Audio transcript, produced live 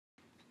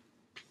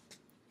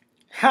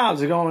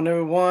How's it going,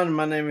 everyone?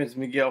 My name is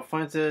Miguel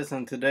Fuentes,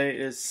 and today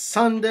is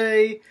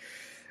Sunday.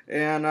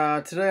 And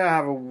today I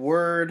have a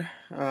word,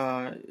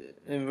 and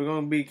we're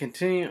going to be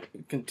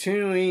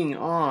continuing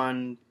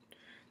on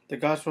the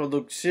Gospel of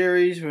Luke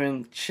series. We're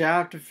in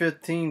chapter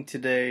 15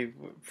 today.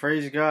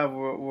 Praise God,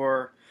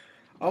 we're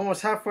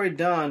almost halfway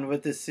done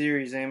with this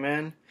series,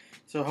 amen.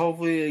 So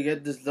hopefully I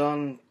get this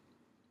done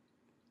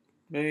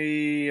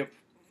maybe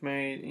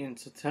in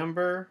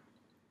September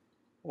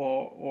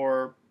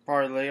or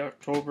probably late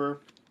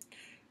October.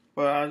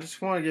 But I just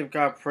want to give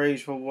God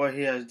praise for what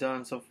He has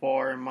done so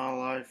far in my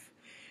life.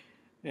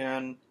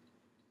 And,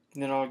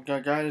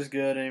 God is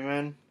good,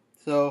 amen.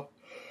 So,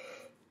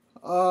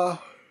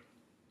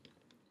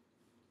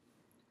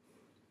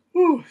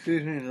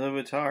 excuse me, a little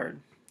bit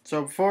tired.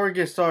 So before we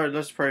get started,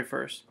 let's pray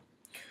first.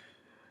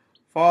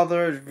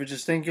 Father, we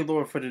just thank you,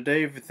 Lord, for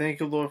today. We thank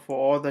you, Lord, for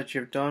all that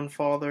you've done,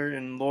 Father.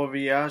 And Lord,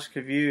 we ask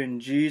of you in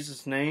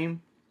Jesus'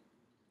 name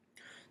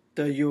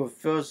that you will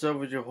fill us up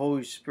with your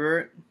Holy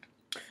Spirit.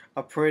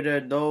 I pray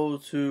that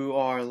those who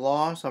are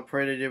lost, I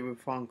pray that they will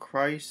find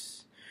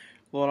Christ.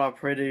 Lord, I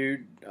pray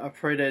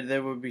that they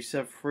will be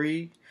set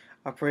free.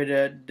 I pray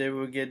that they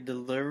will get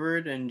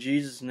delivered in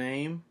Jesus'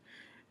 name.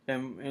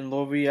 And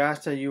Lord, we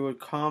ask that you would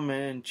come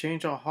and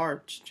change our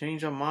hearts,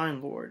 change our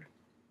mind, Lord.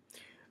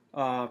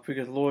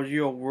 Because Lord,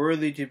 you are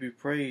worthy to be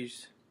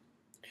praised.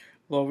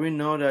 Lord, we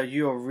know that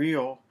you are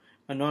real.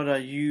 I know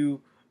that you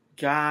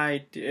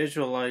guide the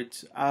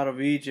Israelites out of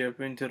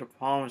Egypt into the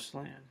promised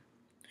land.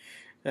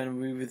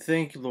 And we would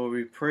thank you, Lord.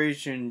 We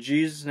praise you. In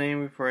Jesus'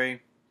 name we pray.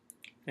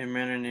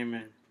 Amen and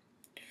amen.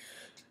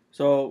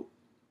 So,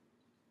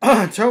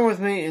 turn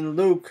with me in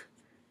Luke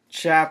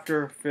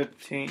chapter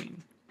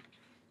 15.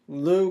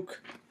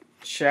 Luke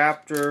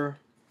chapter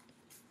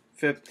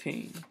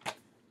 15.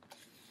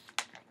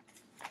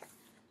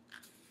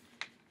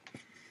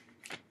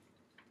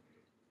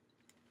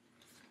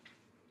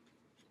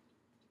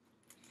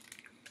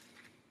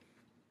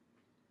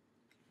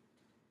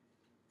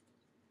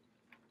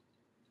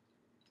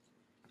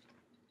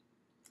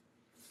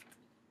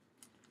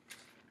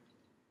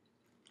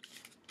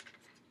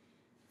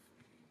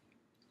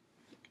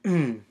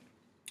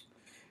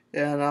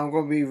 And I'm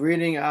going to be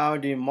reading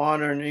out the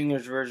modern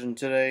English version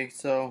today.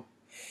 So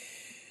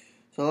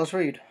let's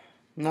read.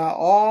 Now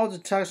all the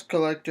tax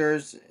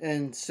collectors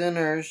and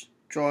sinners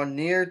draw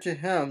near to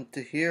him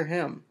to hear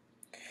him.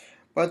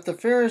 But the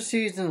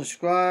Pharisees and the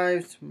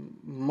scribes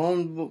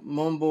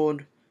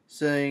mumbled,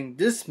 saying,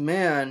 "This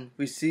man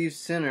receives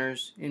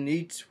sinners and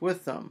eats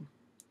with them."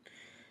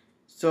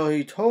 So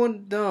he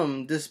told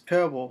them this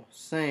parable,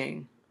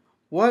 saying,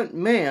 "What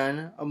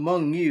man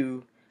among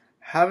you,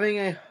 having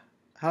a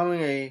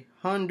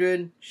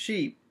 100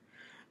 sheep,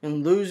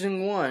 and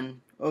losing one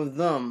of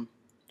them,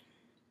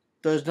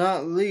 does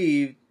not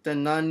leave the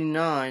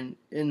 99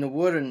 in the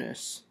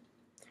wilderness,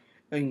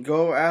 and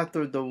go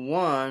after the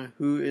one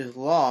who is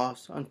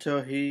lost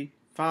until he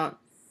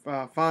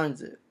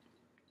finds it?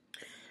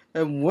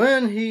 And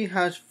when he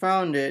has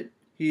found it,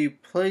 he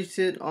places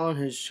it on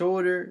his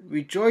shoulder,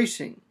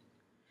 rejoicing.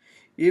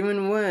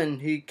 Even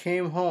when he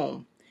came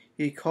home,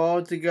 he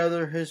called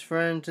together his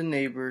friends and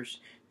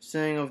neighbors,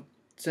 saying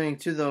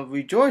to them,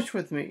 'Rejoice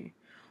with me,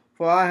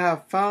 for I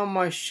have found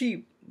my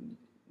sheep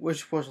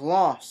which was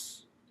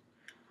lost.'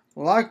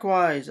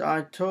 Likewise,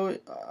 I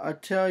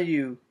tell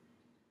you,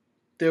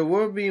 there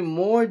will be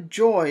more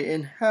joy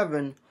in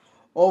heaven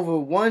over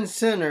one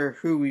sinner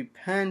who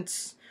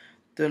repents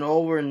than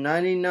over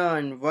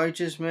 99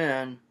 righteous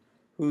men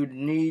who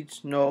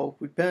needs no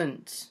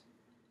repentance."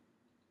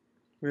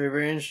 Very,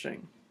 very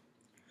interesting.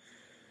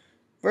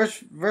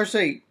 Verse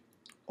 8.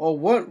 Or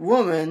what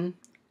woman,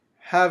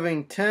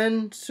 having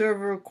 10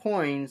 silver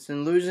coins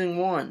and losing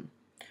one,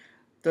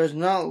 does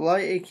not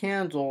light a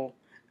candle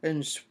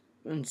and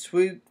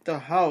sweep the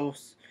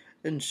house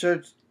and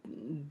search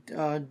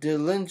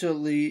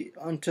diligently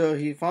until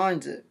he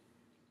finds it?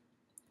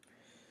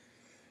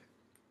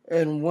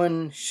 And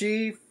when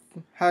she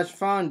has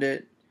found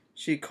it,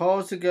 she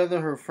calls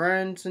together her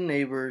friends and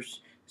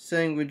neighbors,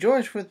 saying,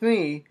 "Rejoice with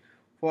me,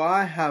 for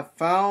I have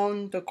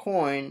found the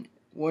coin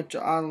which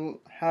I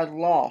had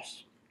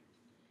lost."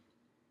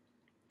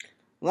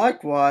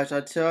 Likewise,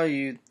 I tell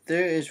you,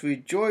 there is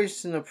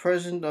rejoiced in the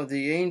presence of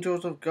the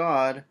angels of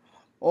God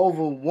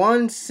over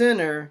one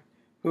sinner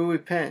who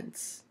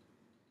repents.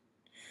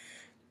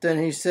 Then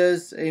he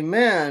says, a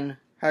man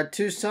had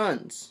 2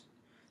 sons.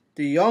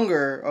 The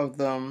younger of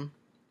them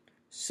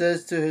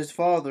says to his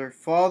father,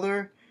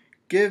 "Father,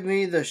 give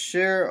me the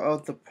share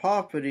of the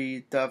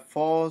property that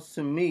falls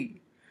to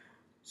me."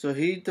 So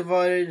he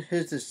divided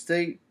his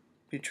estate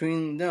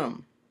between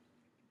them.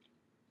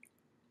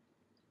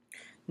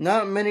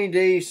 Not many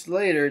days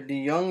later, the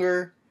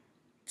younger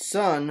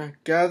son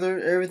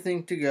gathered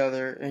everything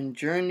together and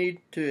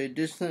journeyed to a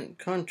distant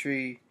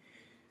country,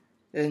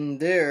 and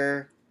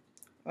there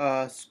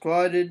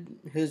squatted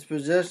his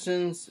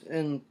possessions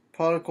in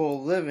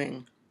prodigal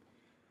living.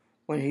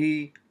 When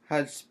he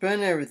had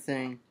spent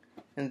everything,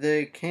 and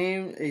there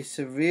came a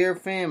severe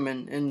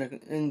famine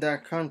in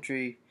that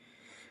country,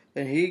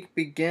 and he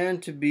began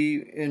to be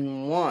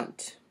in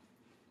want.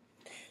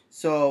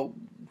 So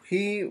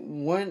he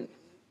went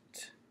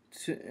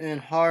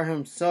and hired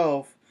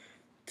himself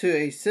to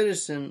a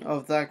citizen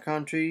of that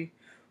country,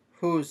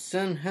 who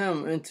sent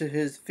him into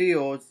his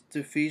fields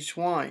to feed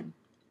swine.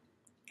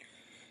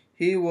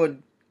 He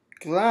would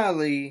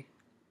gladly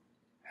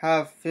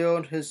have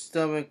filled his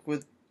stomach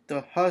with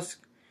the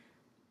husk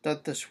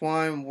that the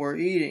swine were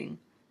eating,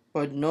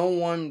 but no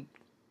one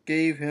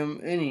gave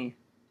him any.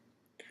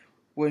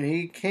 When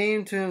he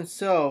came to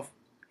himself,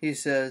 he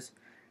says,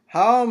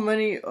 "How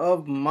many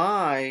of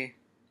my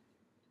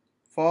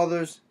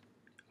father's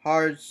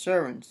hired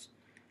servants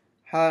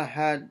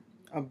had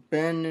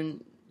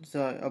abundance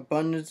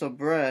of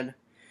bread,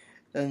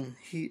 and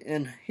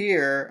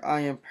here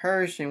I am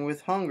perishing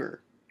with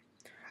hunger.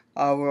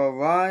 I will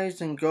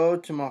arise and go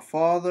to my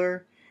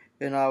father,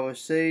 and I will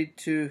say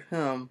to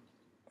him,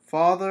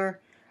 Father,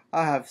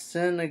 I have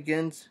sinned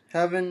against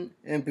heaven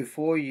and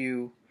before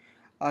you.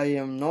 I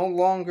am no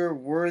longer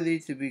worthy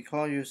to be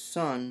called your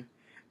son.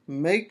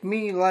 Make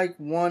me like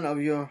one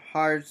of your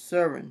hired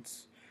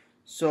servants."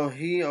 So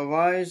he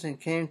arose and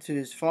came to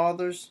his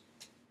father.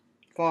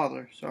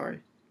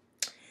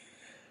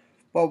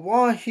 But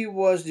while he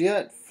was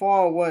yet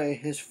far away,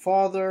 his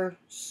father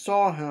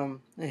saw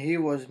him, and he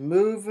was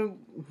moved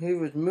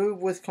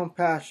with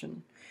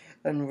compassion,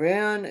 and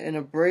ran and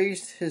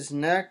embraced his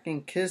neck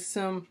and kissed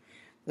him.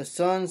 The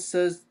son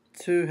says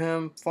to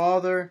him,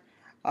 "Father,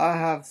 I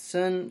have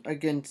sinned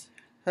against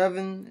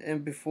heaven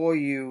and before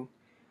you.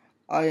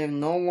 I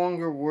am no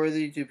longer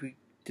worthy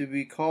to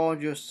be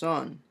called your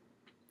son."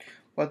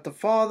 But the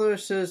father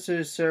says to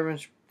his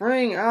servants,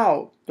 "Bring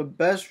out the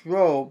best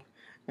robe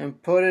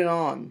and put it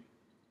on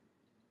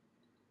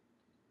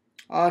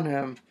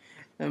him,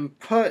 and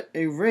put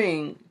a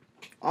ring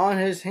on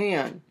his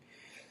hand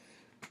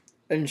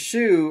and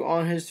shoe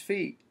on his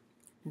feet.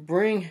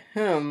 Bring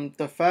him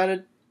the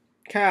fatted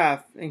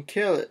calf and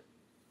kill it,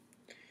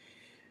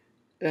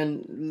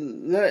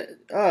 and let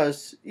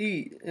us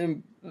eat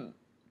and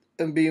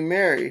be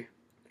merry.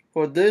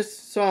 For this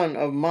son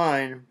of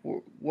mine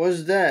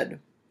was dead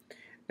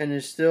and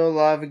is still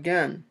alive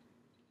again.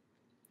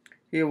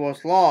 He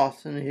was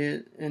lost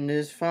and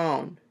is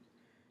found."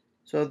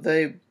 So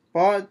they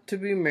bought to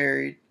be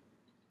married.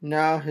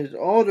 Now his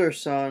older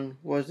son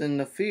was in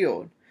the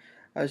field.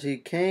 As he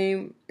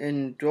came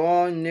and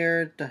drew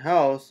near the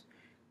house,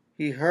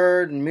 he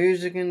heard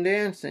music and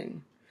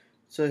dancing.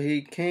 So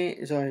he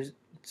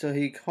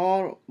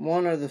called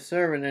one of the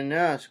servants and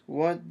asked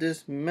what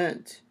this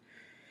meant.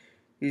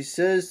 He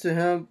says to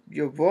him,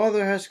 "Your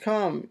brother has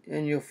come,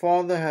 and your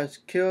father has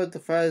killed the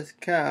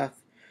fattest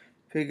calf,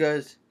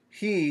 because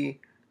he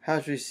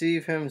has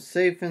received him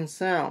safe and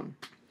sound."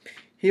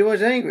 He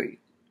was angry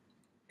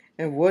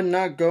and would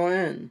not go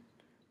in.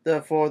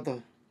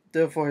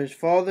 Therefore his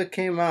father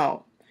came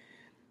out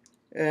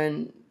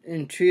and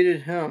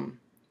entreated him.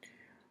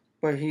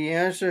 But he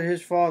answered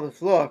his father,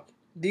 "Look,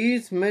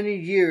 these many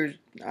years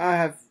I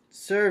have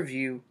served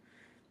you,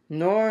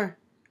 nor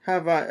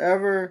have I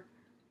ever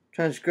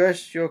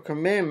transgressed your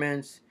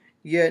commandments,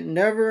 yet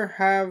never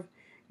have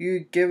you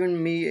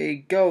given me a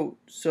goat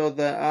so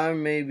that I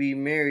may be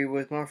merry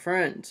with my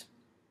friends.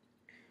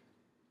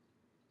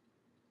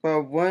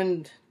 But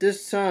when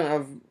this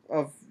son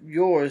of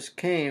yours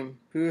came,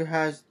 who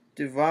has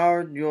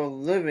devoured your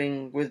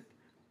living with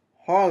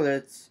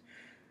harlots,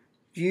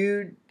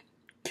 you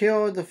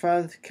killed the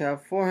fatted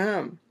calf for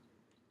him."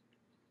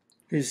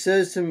 He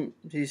says to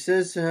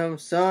him,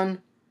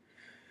 "Son,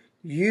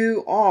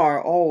 you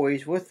are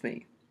always with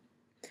me,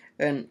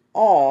 and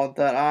all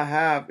that I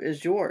have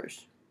is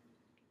yours.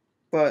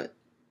 But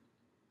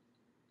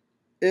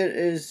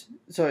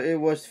it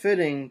was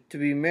fitting to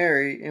be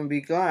merry and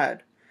be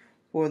glad.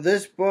 For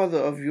this brother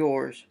of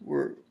yours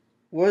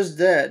was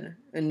dead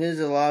and is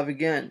alive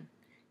again.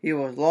 He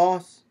was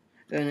lost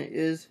and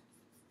is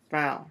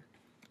found."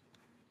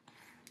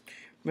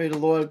 May the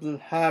Lord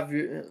have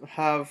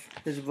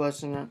His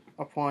blessing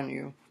upon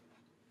you.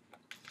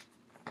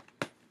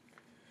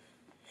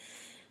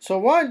 So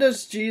why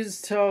does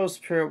Jesus tell us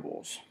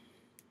parables?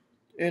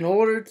 In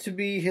order to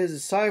be His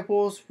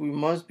disciples, we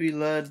must be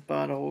led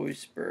by the Holy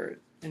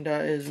Spirit. And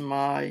that is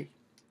my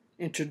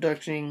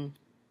introduction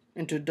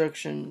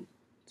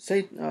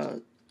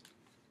sentence.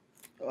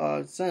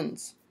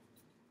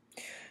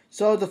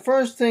 So the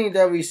first thing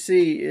that we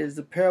see is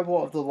the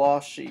parable of the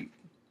lost sheep.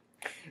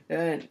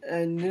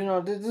 And you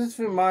know, this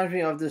reminds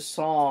me of this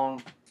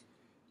song,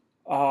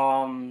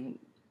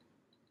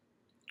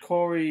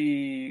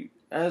 Corey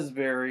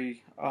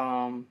Asbury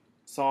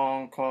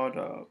song called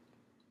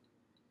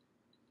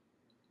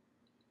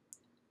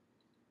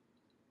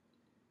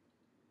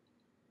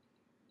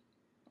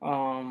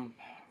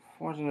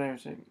what's the name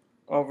of it?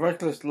 Oh,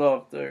 Reckless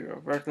Love. There you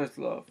go, Reckless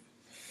Love.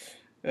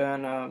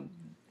 And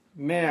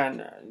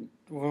man,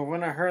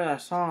 when I heard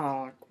that song,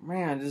 I'm like,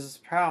 man, this is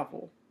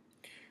powerful.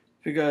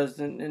 Because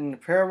in the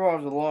parable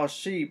of the lost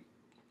sheep,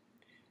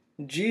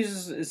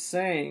 Jesus is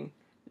saying,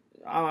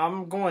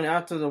 I'm going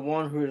after the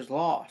one who is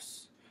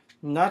lost,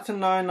 not the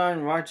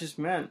 99 righteous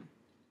men.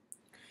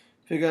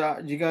 You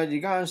gotta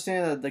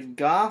understand that the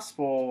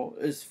gospel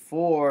is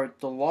for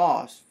the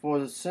lost, for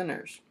the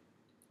sinners.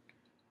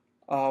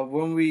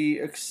 When we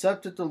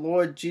accepted the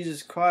Lord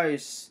Jesus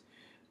Christ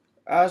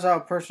as our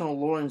personal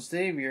Lord and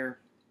Savior,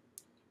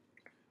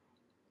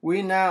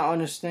 we now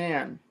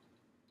understand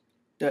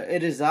that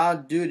it is our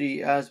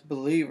duty as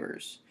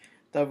believers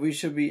that we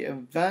should be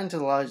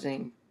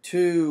evangelizing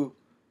to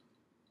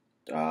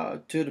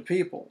the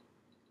people,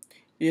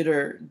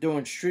 either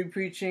doing street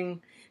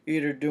preaching,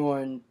 either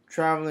doing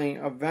traveling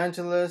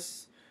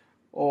evangelists,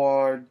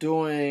 or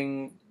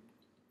doing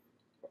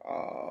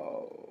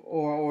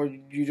or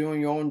you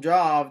doing your own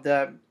job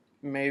that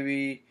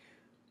maybe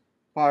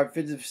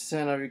probably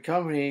 50% of your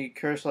company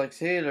curse like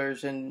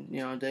sailors, and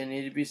they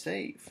need to be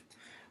saved.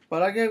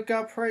 But I give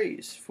God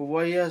praise for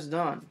what He has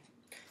done.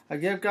 I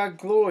give God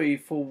glory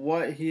for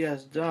what He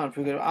has done,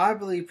 because I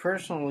believe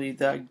personally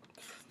that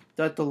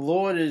the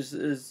Lord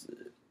is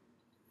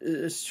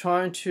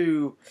trying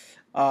to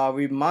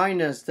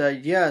remind us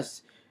that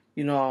yes,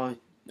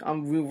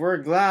 we're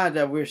glad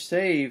that we're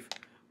saved,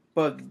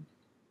 but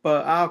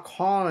our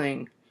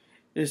calling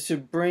is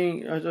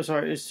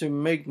to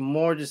make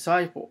more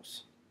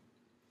disciples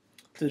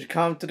to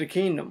come to the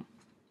kingdom.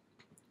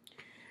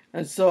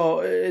 And so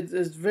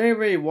it's very,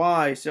 very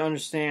wise to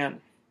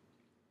understand,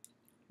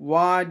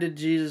 why did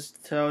Jesus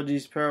tell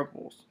these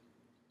parables?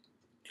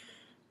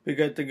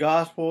 Because the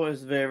gospel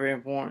is very, very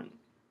important,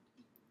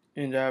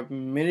 and that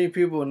many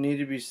people need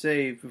to be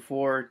saved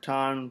before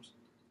time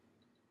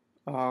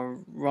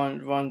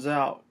runs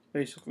out,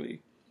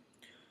 basically.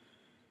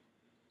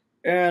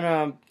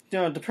 And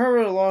the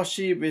parable of the lost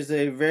sheep is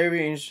a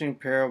very interesting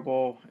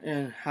parable,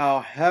 in how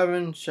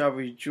heaven shall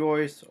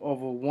rejoice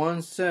over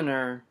one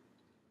sinner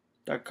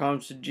that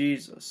comes to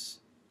Jesus.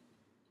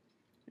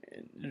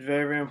 It's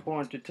very, very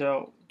important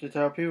to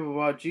tell people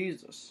about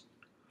Jesus.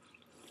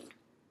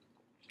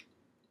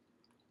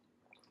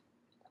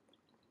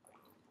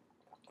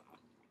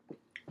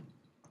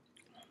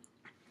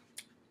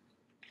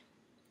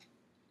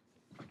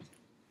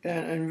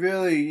 And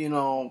really,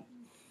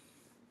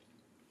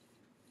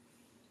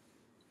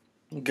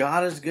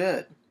 God is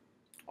good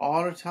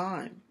all the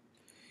time.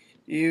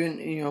 Even,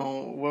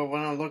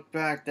 when I look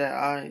back that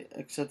I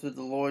accepted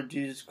the Lord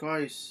Jesus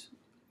Christ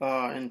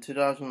in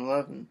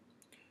 2011,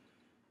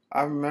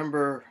 I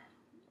remember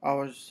I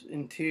was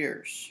in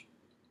tears.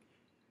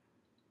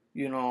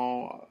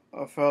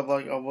 I felt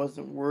like I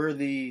wasn't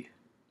worthy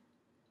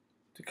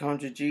to come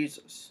to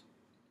Jesus.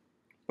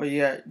 But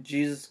yet,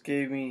 Jesus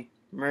gave me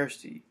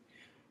mercy.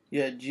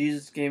 Yet,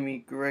 Jesus gave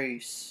me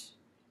grace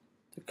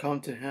to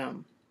come to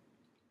Him.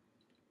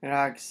 And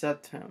I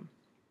accept Him.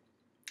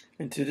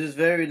 And to this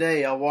very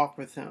day, I walk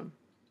with Him.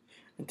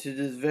 And to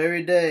this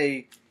very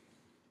day,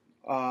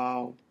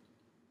 God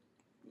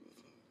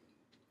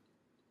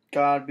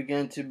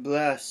began to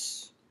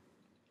bless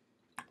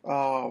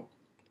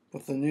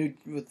with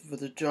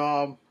a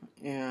job,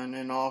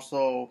 and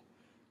also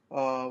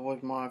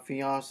with my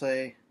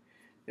fiance,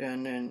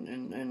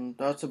 and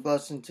that's a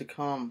blessing to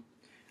come.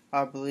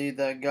 I believe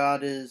that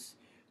God is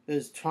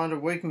trying to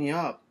wake me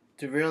up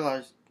to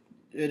realize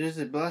it is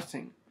a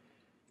blessing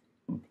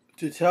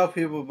to tell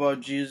people about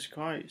Jesus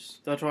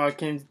Christ. That's why I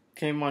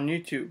came on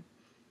YouTube.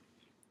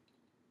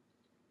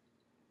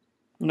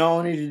 Not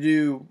only to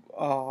do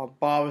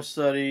Bible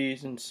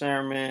studies and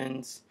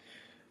sermons,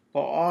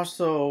 but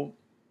also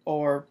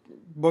or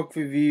book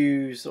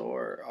reviews,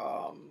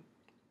 or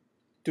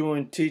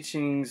doing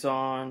teachings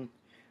on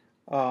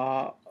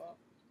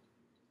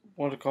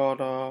what are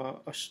called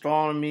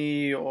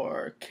astronomy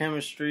or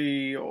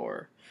chemistry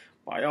or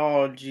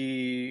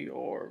biology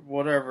or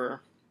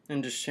whatever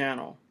in this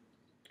channel.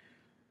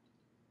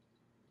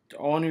 The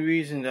only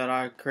reason that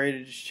I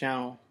created this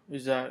channel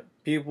is that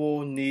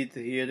people need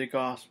to hear the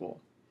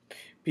gospel.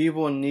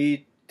 People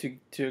need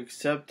to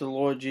accept the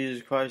Lord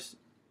Jesus Christ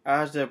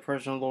as their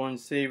personal Lord and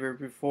Savior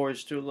before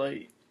it's too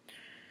late.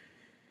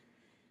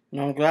 And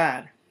I'm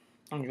glad.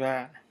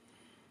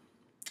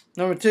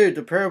 Number 2,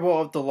 the parable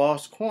of the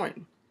lost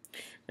coin.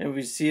 And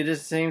we see the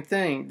same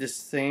thing, the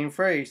same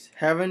phrase.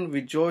 Heaven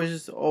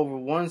rejoices over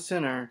one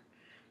sinner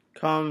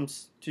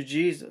comes to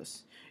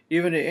Jesus.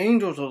 Even the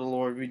angels of the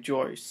Lord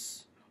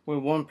rejoice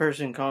when one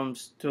person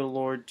comes to the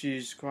Lord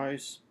Jesus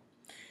Christ.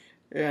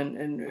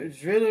 And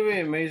it's really, really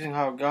amazing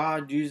how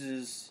God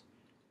uses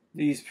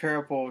these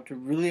parables to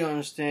really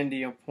understand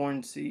the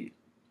importance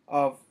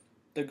of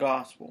the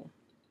gospel.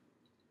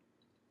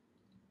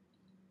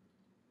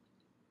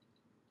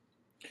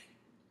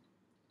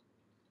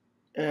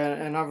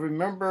 And I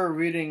remember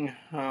reading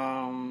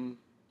about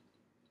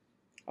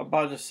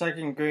the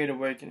Second Great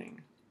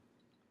Awakening,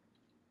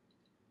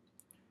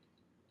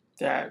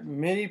 that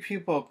many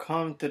people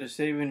come to the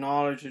saving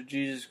knowledge of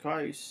Jesus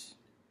Christ.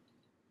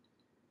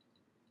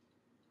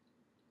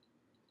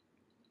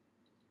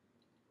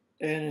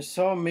 And it's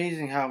so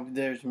amazing how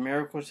there's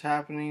miracles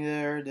happening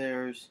there.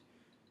 There's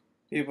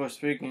people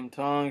speaking in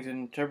tongues and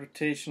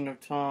interpretation of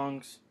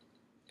tongues.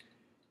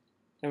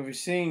 And we've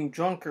seen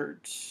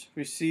drunkards.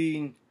 We've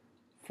seen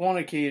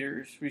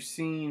fornicators. We've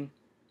seen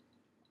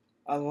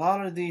a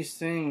lot of these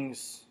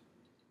things,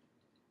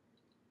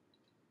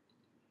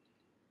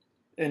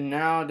 and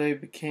now they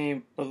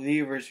became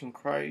believers in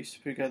Christ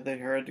because they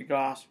heard the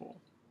gospel.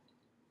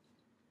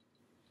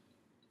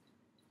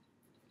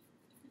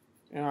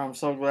 And I'm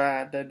so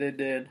glad that they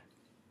did.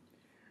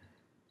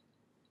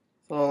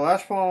 So the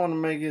last point I want to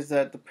make is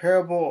that the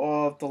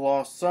parable of the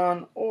lost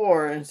son,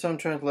 or in some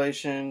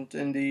translations,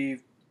 in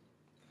the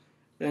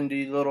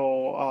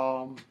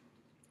little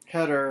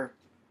header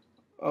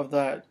of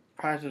that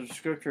passage of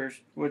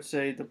scriptures, would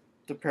say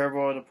the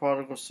parable of the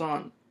prodigal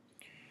son.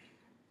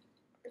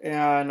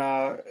 And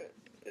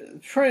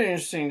it's pretty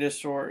interesting, this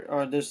story,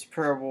 or this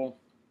parable,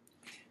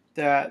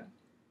 that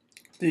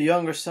the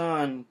younger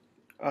son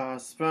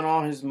spent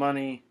all his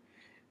money.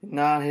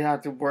 Now he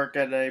had to work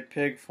at a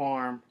pig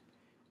farm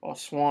or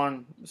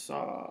swine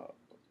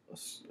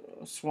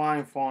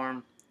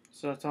farm.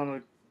 So it's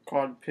only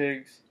called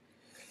pigs.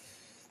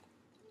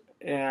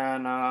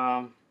 And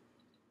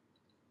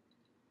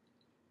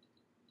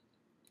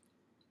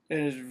it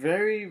is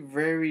very,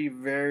 very,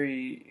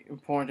 very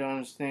important to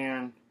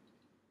understand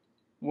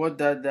what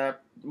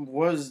that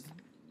was,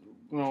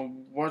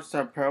 what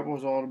that parable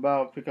was all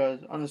about.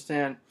 Because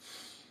understand,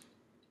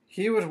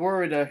 he was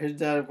worried that his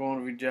dad was going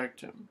to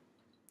reject him.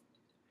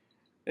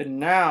 And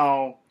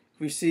now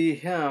we see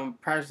him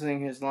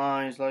practicing his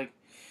lines like,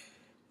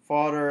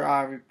 "Father,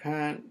 I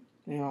repent.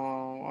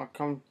 Don't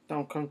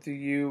come to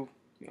you.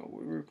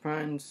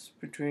 Repentance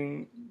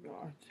between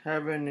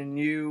heaven and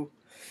you,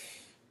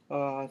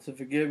 to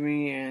forgive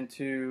me and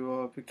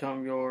to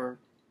become your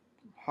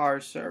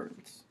hired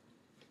servants."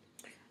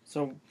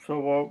 So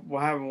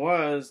what happened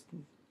was,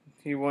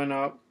 he went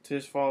up to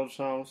his father's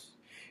house,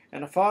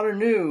 and the father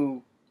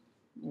knew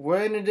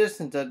way in the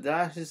distance that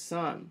that's his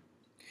son.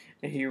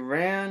 And he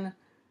ran,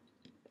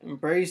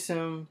 embraced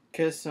him,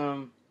 kissed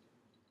him,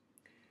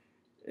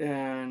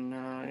 and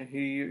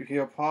he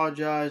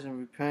apologized and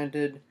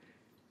repented.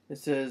 It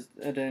says,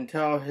 and then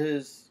tell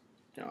his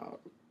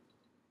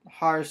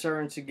hired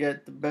servants to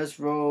get the best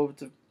robe,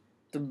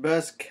 the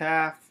best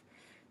calf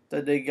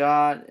that they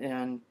got,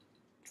 and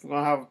we're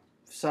gonna have a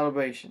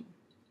celebration.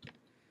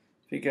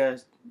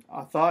 Because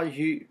I thought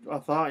you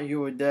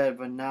were dead,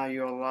 but now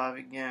you're alive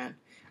again.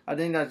 I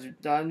think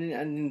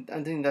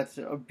that's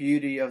a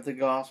beauty of the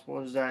gospel,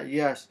 is that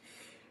yes,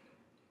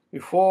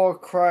 before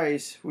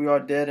Christ we are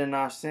dead in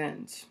our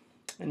sins,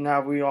 and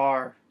now we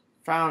are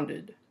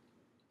founded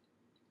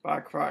by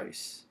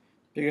Christ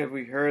because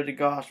we heard the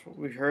gospel,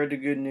 we heard the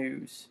good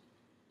news.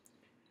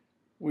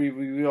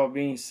 We are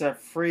being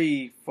set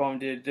free from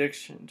the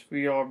addictions.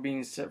 We are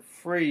being set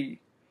free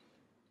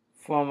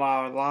from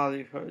our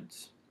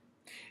livelihoods.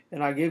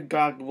 And I give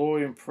God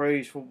glory and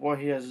praise for what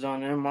He has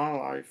done in my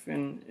life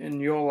and in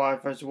your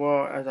life as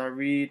well, as I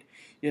read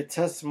your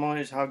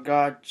testimonies, how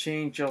God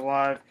changed your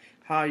life,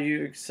 how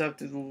you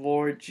accepted the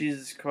Lord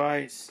Jesus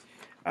Christ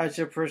as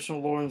your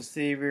personal Lord and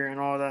Savior and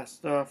all that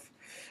stuff.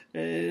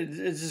 It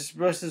just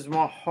blesses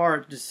my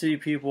heart to see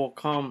people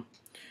come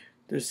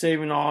to the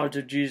saving knowledge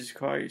of Jesus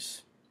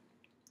Christ.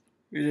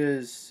 It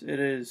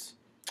is.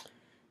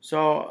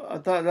 So I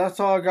thought that's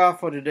all I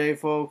got for today,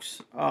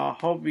 folks.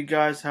 Hope you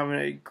guys having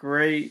a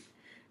great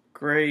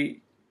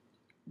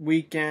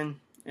weekend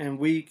and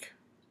week.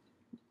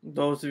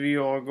 Those of you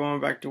who are going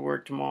back to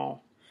work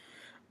tomorrow.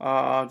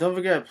 Don't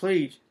forget,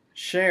 please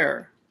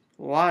share,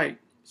 like,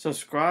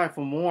 subscribe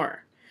for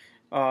more.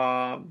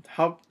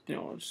 Help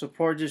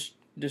support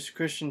this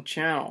Christian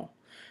channel,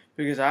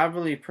 because I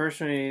believe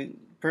personally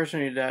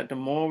that the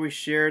more we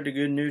share the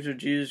good news of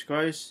Jesus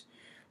Christ,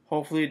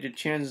 hopefully the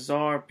chances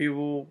are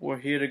people will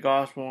hear the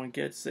gospel and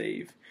get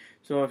saved.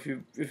 So if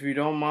you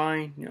don't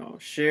mind,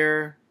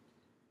 share,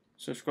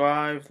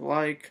 subscribe,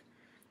 like,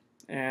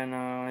 and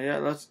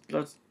let's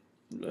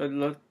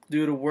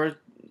do the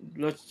work.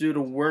 Let's do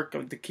the work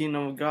of the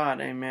kingdom of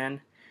God.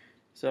 Amen.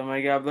 So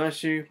may God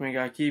bless you. May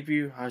God keep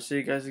you. I'll see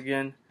you guys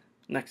again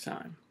next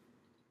time.